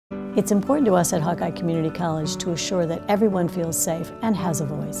It's important to us at Hawkeye Community College to assure that everyone feels safe and has a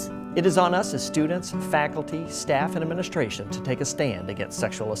voice. It is on us as students, faculty, staff, and administration to take a stand against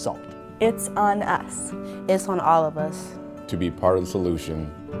sexual assault. It's on us. It's on all of us. To be part of the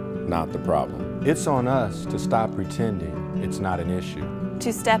solution, not the problem. It's on us to stop pretending it's not an issue.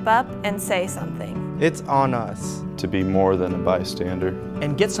 To step up and say something. It's on us to be more than a bystander.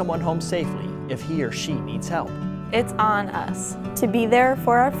 And get someone home safely if he or she needs help. It's on us to be there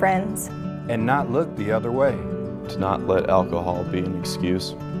for our friends. And not look the other way. To not let alcohol be an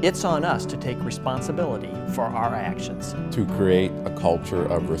excuse. It's on us to take responsibility for our actions. To create a culture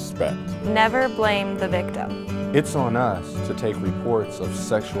of respect. Never blame the victim. It's on us to take reports of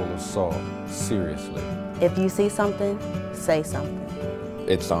sexual assault seriously. If you see something, say something.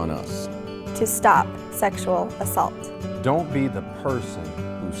 It's on us to stop sexual assault. Don't be the person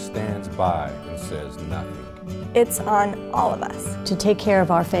who stands by and says nothing. It's on all of us to take care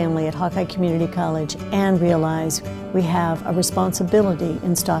of our family at Hawkeye Community College and realize we have a responsibility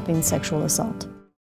in stopping sexual assault.